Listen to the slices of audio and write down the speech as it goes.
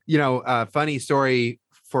Funny story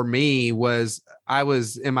for me was I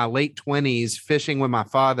was in my late 20s fishing with my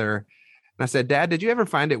father. And I said, Dad, did you ever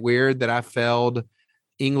find it weird that I failed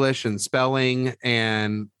English and spelling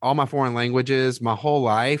and all my foreign languages my whole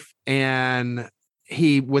life? And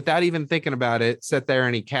he, without even thinking about it, sat there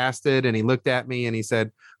and he casted and he looked at me and he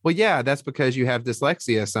said, well, yeah, that's because you have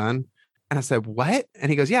dyslexia, son. And I said, what? And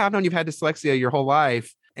he goes, yeah, I've known you've had dyslexia your whole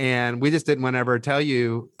life. And we just didn't want to ever tell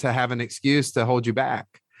you to have an excuse to hold you back.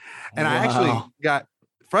 And I actually got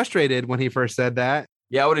frustrated when he first said that.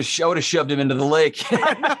 Yeah, I would have shoved him into the lake.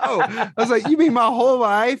 I know. I was like, you mean my whole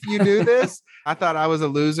life you knew this? I thought I was a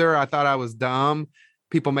loser. I thought I was dumb.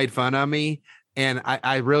 People made fun of me. And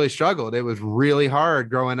I really struggled. It was really hard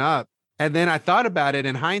growing up. And then I thought about it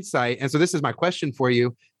in hindsight. And so this is my question for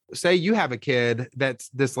you. Say you have a kid that's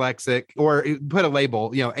dyslexic, or put a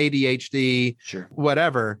label, ADHD, sure,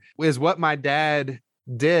 whatever. Is what my dad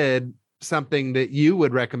did something that you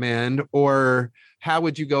would recommend, or how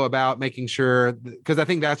would you go about making sure? Because I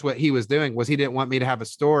think that's what he was doing, was he didn't want me to have a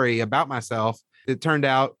story about myself. It turned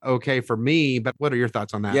out okay for me, but what are your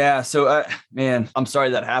thoughts on that? Yeah. So, man, I'm sorry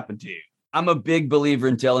that happened to you. I'm a big believer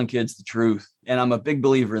in telling kids the truth. And I'm a big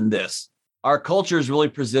believer in this. Our culture has really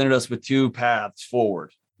presented us with two paths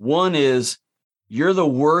forward. One is you're the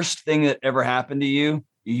worst thing that ever happened to you.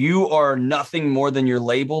 You are nothing more than your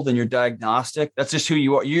label, than your diagnostic. That's just who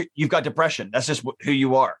you are. You've got depression. That's just who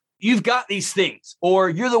you are. You've got these things, or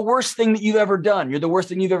you're the worst thing that you've ever done. You're the worst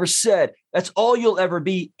thing you've ever said. That's all you'll ever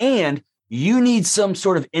be. And you need some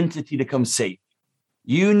sort of entity to come save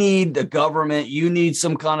you. You need the government. You need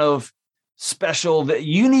some kind of special, that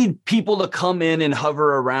you need people to come in and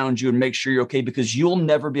hover around you and make sure you're okay, because you'll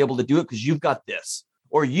never be able to do it because you've got this,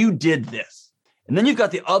 or you did this. And then you've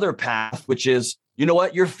got the other path, which is, you know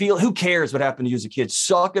what, who cares what happened to you as a kid?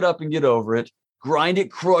 Suck it up and get over it. Grind it,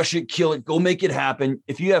 crush it, kill it, go make it happen.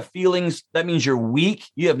 If you have feelings, that means you're weak.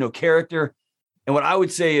 You have no character. And what I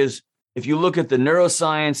would say is, if you look at the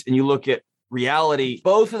neuroscience and you look at reality,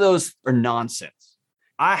 both of those are nonsense.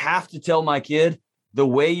 I have to tell my kid, the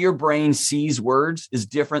way your brain sees words is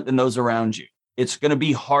different than those around you. It's going to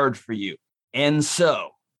be hard for you. And so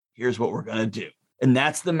here's what we're going to do. And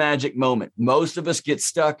that's the magic moment. Most of us get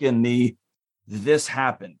stuck in this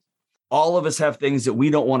happened. All of us have things that we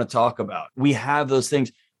don't want to talk about. We have those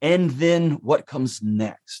things. And then what comes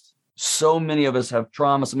next? So many of us have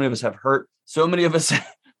trauma. So many of us have hurt. So many of us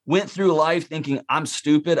went through life thinking, I'm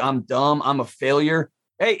stupid, I'm dumb, I'm a failure.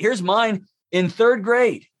 Hey, here's mine. In third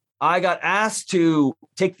grade, I got asked to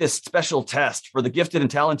take this special test for the gifted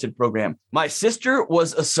and talented program. My sister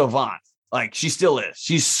was a savant. Like, she still is.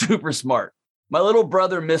 She's super smart. My little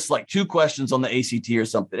brother missed like 2 questions on the ACT or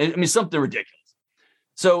something. I mean, something ridiculous.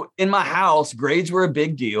 So in my house, grades were a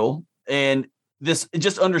big deal. And it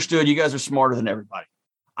just understood you guys are smarter than everybody.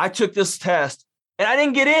 I took this test and I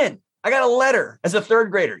didn't get in. I got a letter as a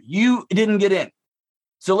third grader. You didn't get in.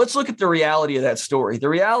 So let's look at the reality of that story. The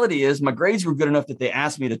reality is my grades were good enough that they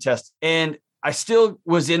asked me to test. And I still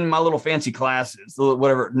was in my little fancy classes,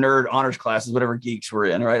 whatever nerd honors classes, whatever geeks were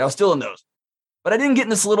in, right? I was still in those. But I didn't get in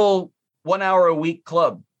this little 1 hour a week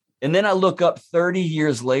club. And then I look up 30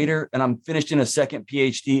 years later and I'm finished in a second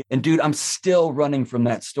PhD. And dude, I'm still running from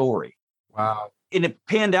that story. Wow. And it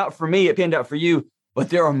panned out for me. It panned out for you.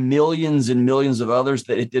 But there are millions and millions of others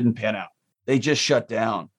that it didn't pan out. They just shut down.